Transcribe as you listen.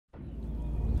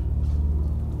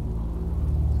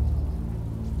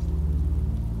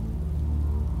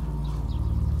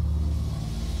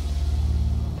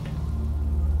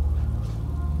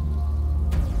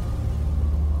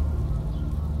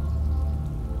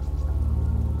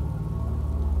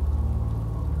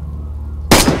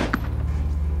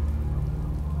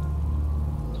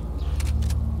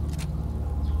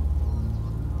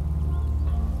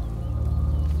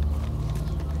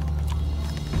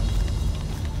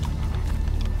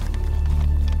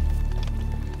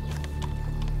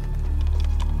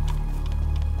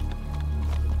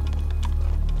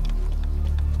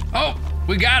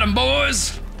We got him,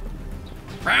 boys.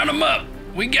 Round him up.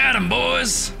 We got him,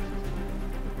 boys.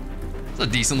 It's a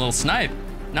decent little snipe.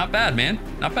 Not bad, man.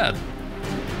 Not bad.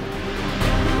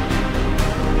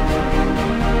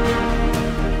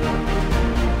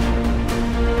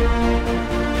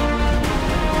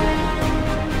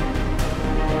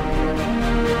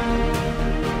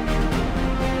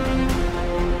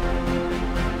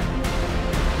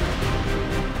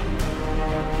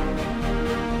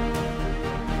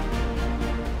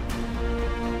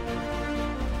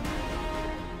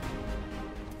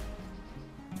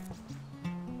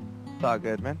 It's all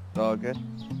good, man. It's all good.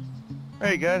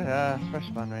 Very good. Fresh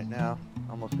spawn right now.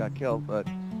 Almost got killed, but,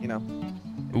 you know.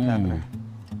 Ooh. Happening.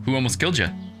 Who almost killed you?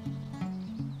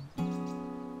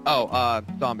 Oh,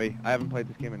 zombie. I haven't played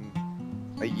this game in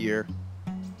a year.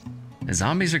 The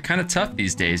zombies are kind of tough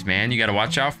these days, man. You gotta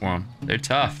watch out for them. They're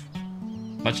tough.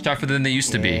 Much tougher than they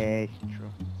used to be. Yes, true.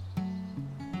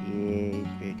 Yes,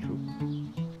 very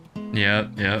true.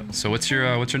 Yeah. So what's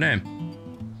your name?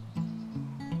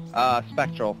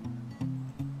 Spectral.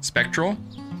 Spectral?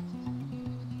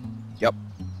 Yep.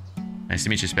 Nice to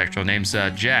meet you, Spectral. Name's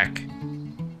Jack.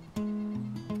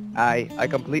 I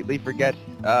completely forget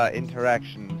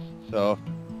interactions, so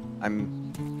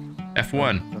I'm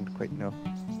F1. don't quite know.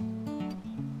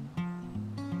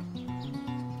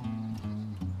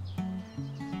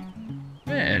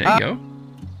 Yeah, there you go.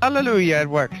 Hallelujah, it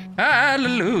works.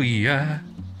 Hallelujah.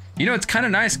 You know, it's kind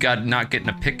of nice God not getting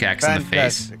a pickaxe in the face.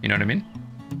 Fantastic. You know what I mean?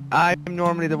 I'm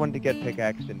normally the one to get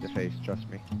pickaxed in the face, trust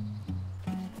me.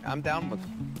 I'm down with,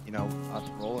 you know, us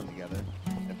rolling together.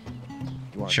 If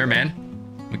you want Sure, to. man.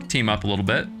 We can team up a little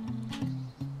bit.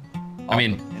 Awesome. I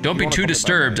mean, And don't if be you wanna too come to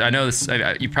disturbed. my I know this.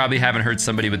 You probably haven't heard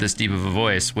somebody with this deep of a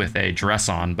voice with a dress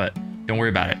on, but don't worry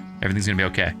about it. Everything's gonna be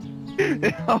okay.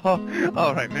 Oh,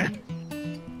 all right, man.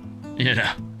 You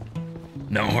know,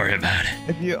 don't worry about it.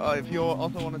 If you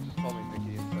also want to just call me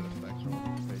Mickey instead of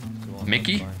Spectral.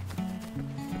 Mickey?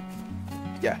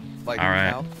 Yeah. Like All right.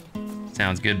 House.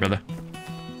 Sounds good, brother.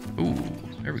 Ooh,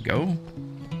 there we go.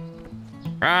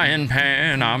 Frying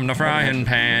pan, I'm the frying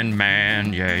pan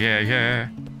man. Yeah.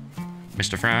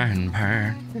 Mr. Frying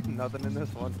Pan. Nothing in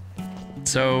this one.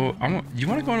 So, you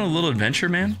want to go on a little adventure,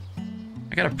 man?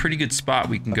 I got a pretty good spot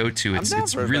we can go to.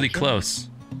 It's really close.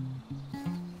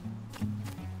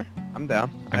 I'm down.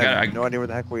 I have no idea where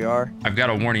the heck we are. I've got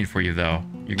a warning for you, though.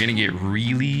 You're gonna get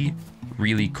really,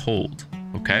 really cold.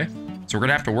 Okay? So we're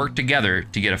gonna have to work together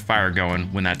to get a fire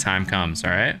going when that time comes. All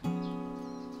right?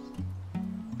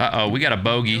 Uh-oh, we got a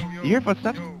bogey. You hear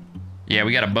footsteps? Yeah,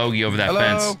 we got a bogey over that Hello?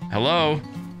 fence. Hello?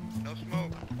 No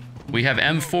smoke. We have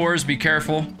M4s. Be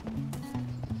careful.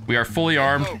 We are fully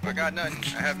armed. Smoke. I got nothing.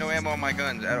 I have no ammo on my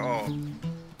guns at all.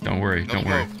 Don't worry. No Don't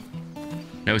worry. smoke.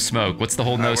 No smoke. What's the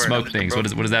whole no Alright, smoke Mr. things? Bro.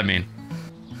 What does that mean?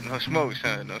 No smoke,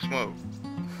 son. No smoke.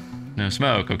 No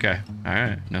smoke. Okay. All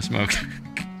right. No smoke.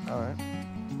 All right.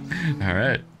 All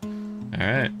right. All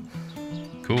right.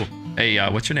 Cool. Hey,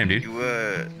 what's your name, dude?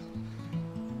 You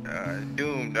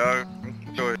Doom, dog.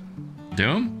 Sorry.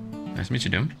 Doom? Nice to meet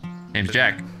you, Doom. Name's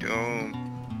Jack. Doom.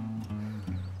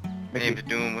 Mickey. Name's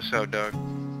Doom. What's up, dog?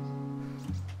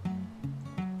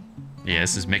 Yeah,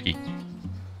 this is Mickey.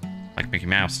 Like Mickey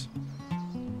Mouse.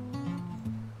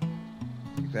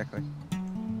 Exactly.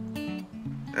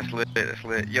 That's lit. That's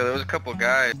lit. Yo, there was a couple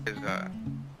guys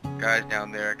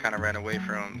down there. I kind of ran away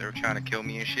from. They were trying to kill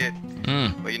me and shit.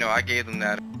 But you know, I gave them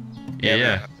that.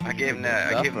 Yeah. I gave them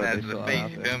that. I gave them that to the Stuff, face. but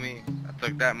they You still feel me? I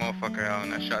took that motherfucker out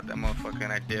and I shot that motherfucker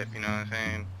and I dipped. You know what I'm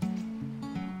saying?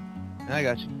 I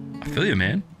got you. I feel you,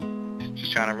 man.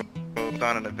 Just trying to roll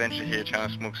on an adventure here, trying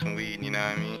to smoke some weed. You know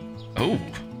what I mean? Oh.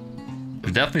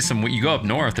 There's definitely some. You go up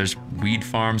north, there's weed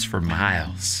farms for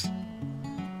miles.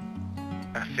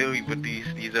 I feel you, but these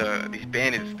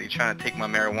bandits, they trying to take my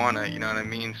marijuana. You know what I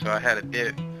mean? So I had a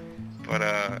dip.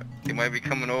 But they might be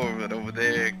coming over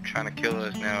there trying to kill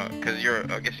us now. Cause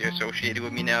I guess you're associated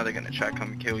with me now. They're gonna try to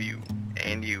come kill you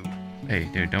and you. Hey,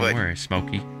 dude, don't worry,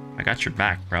 Smokey. I got your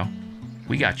back, bro.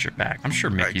 We got your back. I'm sure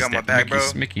Alright, Mickey's you got my back, bro?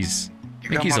 Mickey's You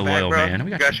got a my back, loyal bro? man.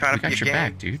 We You got guys trying to be a your gang?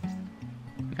 back, dude.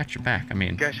 We got your back. I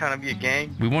mean, You guys trying to be a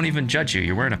gang? we won't even judge you.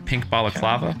 You're wearing a pink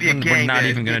balaclava. Be a We're gang, not then.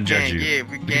 even Be gonna a judge gang, you. Yeah,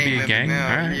 We can be a gang. now.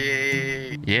 All right.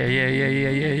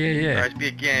 Yeah. Alright, be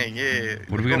a gang. Yeah.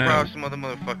 What are Let's we go gonna- rob some other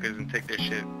motherfuckers and take their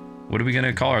shit. What are we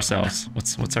gonna call ourselves?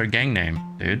 What's our gang name,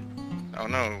 dude? I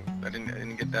don't know. I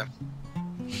didn't get that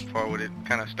far with it.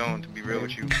 Kind of stoned, to be real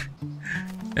with you.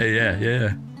 Hey,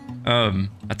 yeah.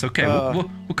 That's okay. We'll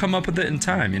come up with it in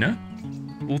time, you know.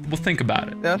 We'll think about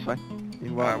it. Yeah, that's fine.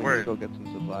 Meanwhile, we word. can go get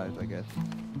some supplies, I guess.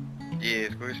 Yeah,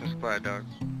 let's go get some supply, dog.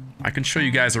 I can show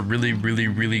you guys a really, really,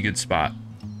 really good spot.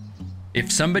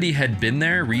 If somebody had been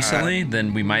there recently,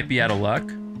 then we might be out of luck.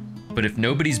 But if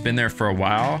nobody's been there for a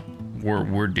while,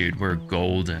 we're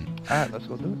golden. Alright, let's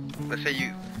go do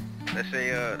it.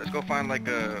 Let's go find like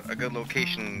a good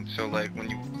location. So like when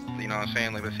you know what I'm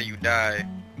saying, like let's say you die,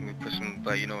 and we put some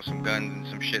like, you know, some guns and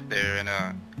some shit there, and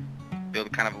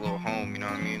build kind of a little home, you know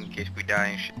what I mean, in case we die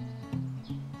and shit.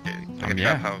 Like a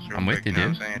yeah, trap house real I'm with quick, you, know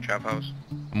dude. what I'm saying? Trap house.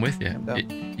 I'm with you. Are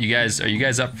you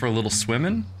guys up for a little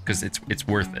swimming? Because it's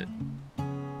worth it.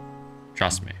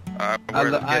 Trust me. I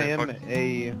am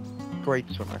a great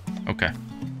swimmer. Okay.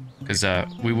 Because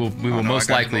we will most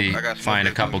likely find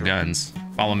a couple guns.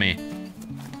 Follow me.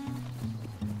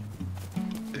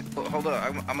 Hold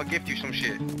up, I'm gonna gift you some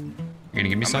shit. You're gonna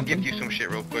give me something? I'm gonna gift you some shit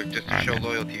real quick, just to show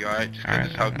loyalty, alright? Just 'cause this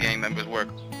is how gang members work.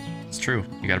 It's true.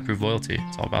 You gotta prove loyalty.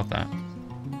 It's all about that.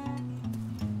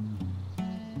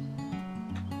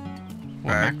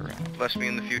 Alright, bless me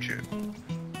in the future.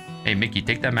 Hey, Mickey,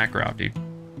 take that macro out, dude.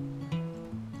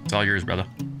 It's all yours, brother.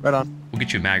 Right on. We'll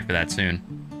get you a mag for that soon.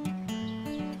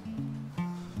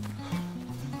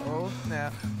 Oh,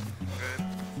 snap. Good.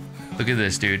 Look at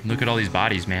this, dude. Look at all these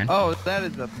bodies, man. Oh, that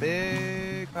is a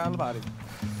big pile of bodies.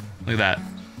 Look at that.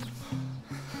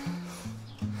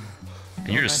 And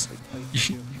you're just...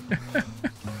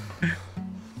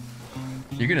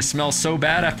 You're gonna smell so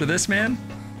bad after this, man?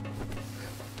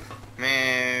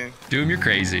 Man. Doom, you're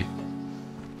crazy.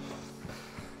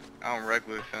 I'm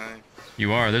regular, son.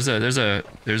 You are. There's a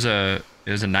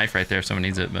knife right there if someone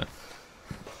needs it, but...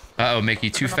 Uh-oh,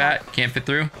 Mickey, too fat? Can't fit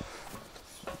through?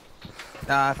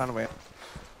 Nah, I found a way.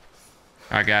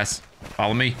 Alright, guys.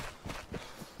 Follow me.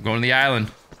 I'm going to the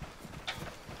island.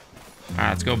 Alright,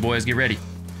 let's go, boys. Get ready.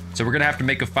 So we're gonna have to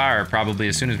make a fire probably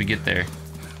as soon as we get there.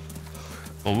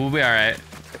 But we'll be alright.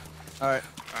 Alright.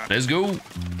 Let's go.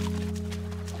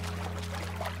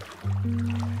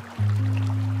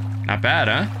 Not bad,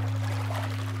 huh?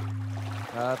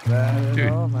 Not bad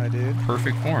at all, my dude.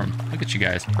 Perfect form. Look at you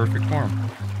guys. Perfect form.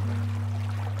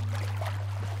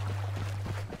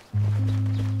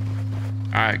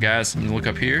 Alright, guys. I'm gonna look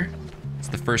up here. It's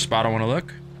the first spot I want to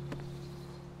look.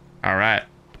 Alright.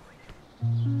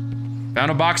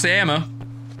 Found a box of ammo.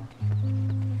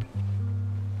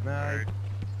 Nice.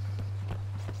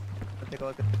 Let's take a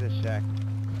look at this shack.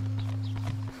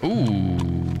 Ooh.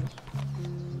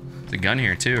 There's a gun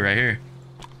here, too, right here.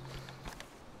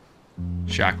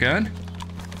 Shotgun.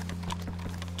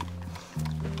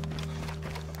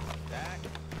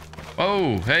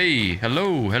 Oh, hey.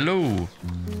 Hello, hello.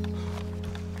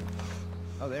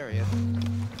 Oh, there he is.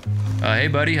 Hey,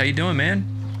 buddy. How you doing, man?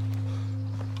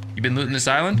 You been looting this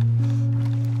island?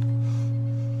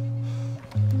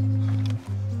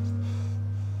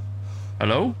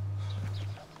 Hello?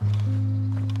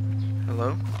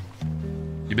 Hello?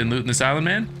 You been looting this island,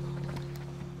 man?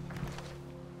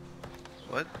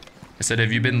 What? I said,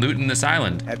 have you been looting this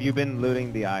island? Have you been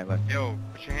looting the island? Yo,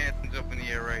 put your hands up in the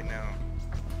air right now.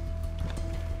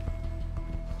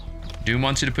 Doom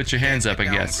wants you to put your hands up, I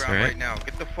guess, right? Right now.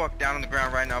 Get the fuck down on the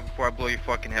ground right now before I blow your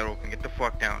fucking head open. Get the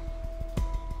fuck down.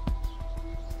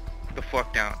 Get the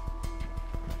fuck down.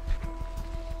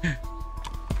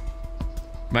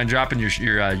 Mind dropping your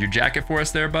jacket for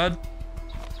us there, bud?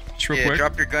 Just real quick.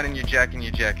 Drop your gun and your jacket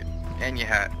and your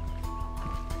hat.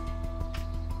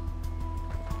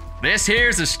 This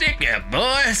here's a stick-up,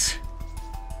 boys.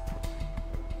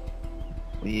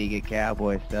 We get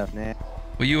cowboy stuff now.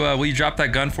 Will you drop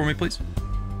that gun for me, please?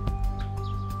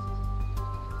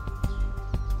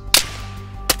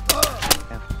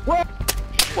 What?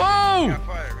 Whoa! We got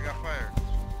fire. We got fire.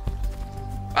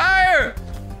 Fire!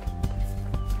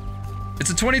 It's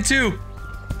a 22.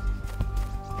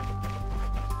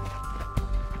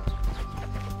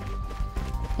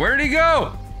 Where did he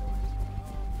go?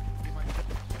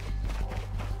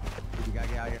 We gotta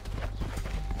get out of here.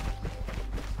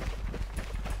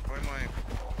 Where am I?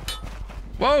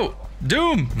 Whoa!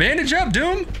 Doom! Bandage up,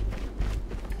 Doom!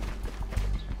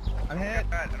 I'm hit.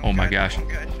 Oh my gosh. I don't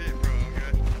got shit, bro. I don't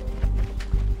got...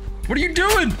 What are you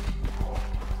doing?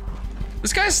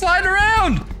 This guy's sliding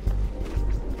around!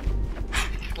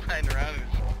 Flying around.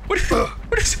 What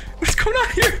is going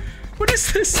on here? What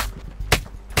is this?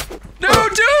 No,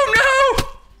 Doom, no!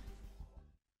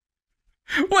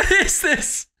 What is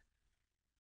this?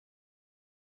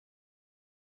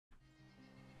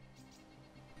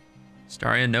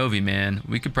 Staria Novi, man.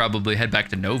 We could probably head back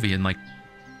to Novi in like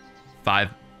 5.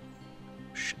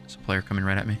 Shit, there's a player coming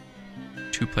right at me.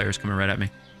 2 players coming right at me.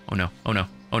 Oh no, oh no,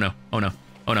 oh no, oh no,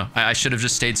 oh no. I should have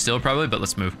just stayed still probably, but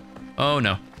let's move. Oh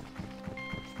no.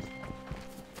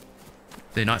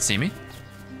 They not see me?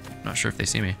 I'm not sure if they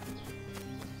see me.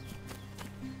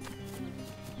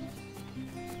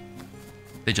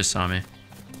 They just saw me.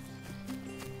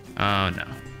 Oh no.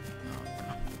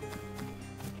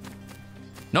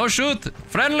 No shoot!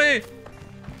 Friendly!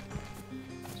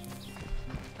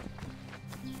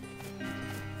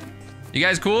 You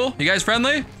guys cool? You guys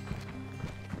friendly?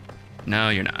 No,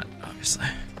 you're not, obviously.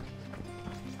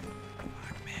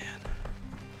 Fuck, man.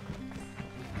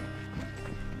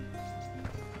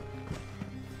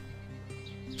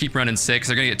 Keep running 6.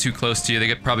 They're gonna get too close to you.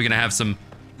 They're probably gonna have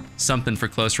something for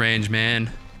close range, man.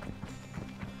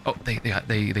 Oh, they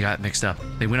got mixed up.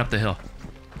 They went up the hill.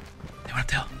 They went up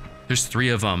the hill. There's 3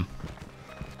 of them.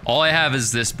 All I have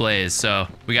is this blaze, so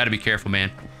we gotta be careful,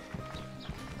 man.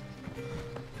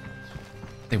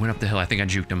 They went up the hill. I think I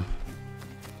juked them.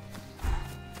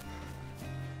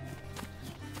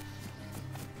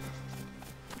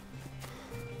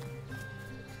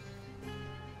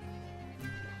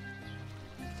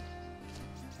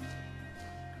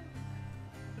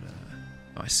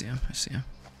 Oh, I see him. I see him.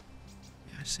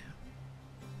 Yeah, I see him.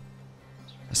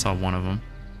 I saw one of them.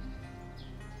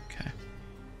 Okay.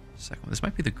 Second one. This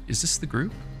might be the... Is this the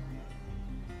group?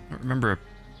 I don't remember.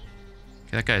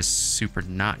 Okay, that guy is super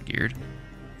not geared.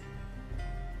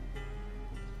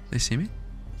 They see me?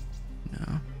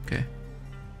 No. Okay.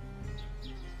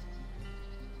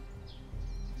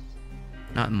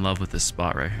 Not in love with this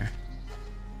spot right here.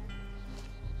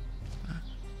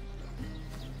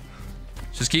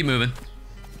 Just keep moving.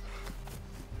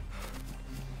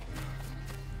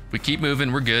 We keep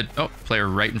moving, we're good. Oh, player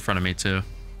right in front of me too.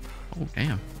 Oh,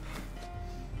 damn.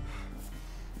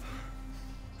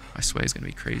 My sway is gonna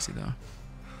be crazy though.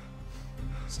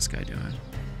 What's this guy doing? What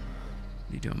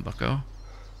are you doing, bucko?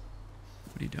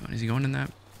 What are you doing? Is he going in that?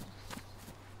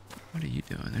 What are you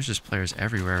doing? There's just players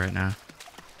everywhere right now.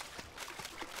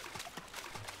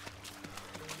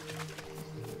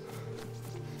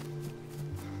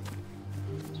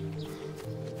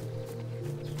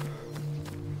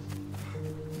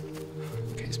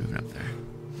 Okay, he's moving up there.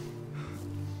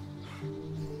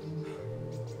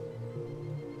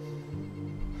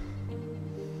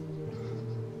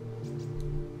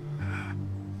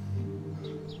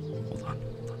 Hold on.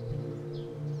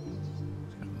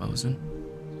 Mosing.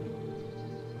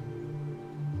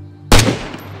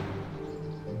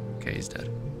 Okay, he's dead.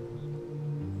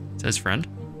 Is that his friend?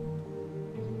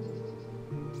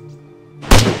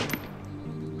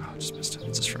 Oh, just missed it.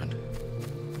 It's his friend.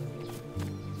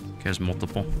 Okay, there's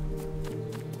multiple.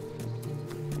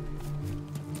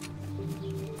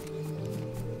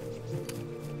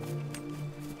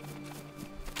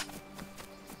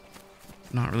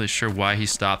 Not really sure why he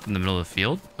stopped in the middle of the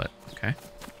field, but okay.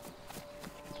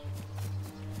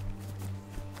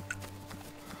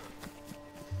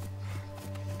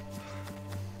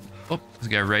 Oh, there's a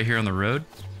guy right here on the road.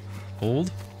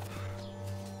 Hold.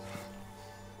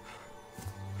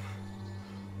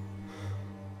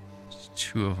 There's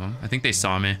 2 of them. I think they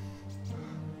saw me.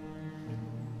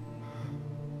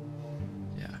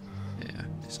 Yeah,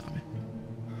 they saw me.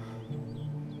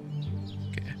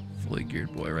 Okay, fully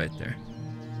geared boy right there.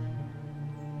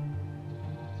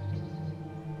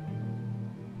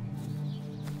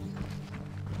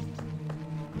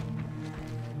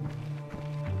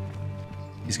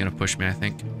 He's gonna push me, I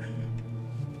think.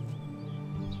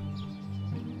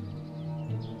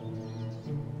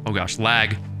 Oh gosh,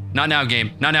 lag. Not now,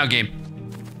 game. Not now, game.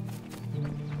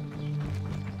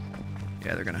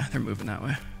 Yeah, they're moving that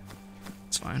way.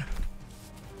 It's fine.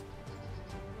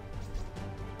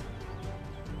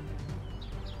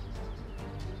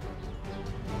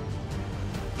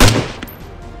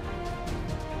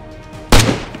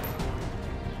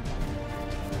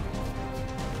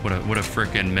 What a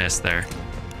freaking miss there.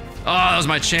 Oh, that was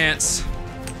my chance.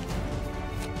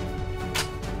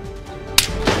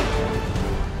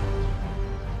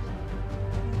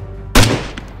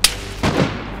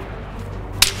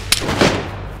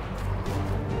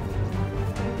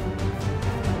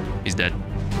 He's dead.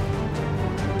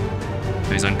 Oh,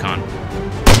 he's on con.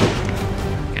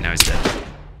 Okay, now he's dead.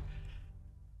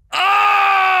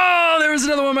 Oh, there was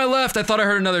another one on my left. I thought I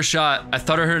heard another shot.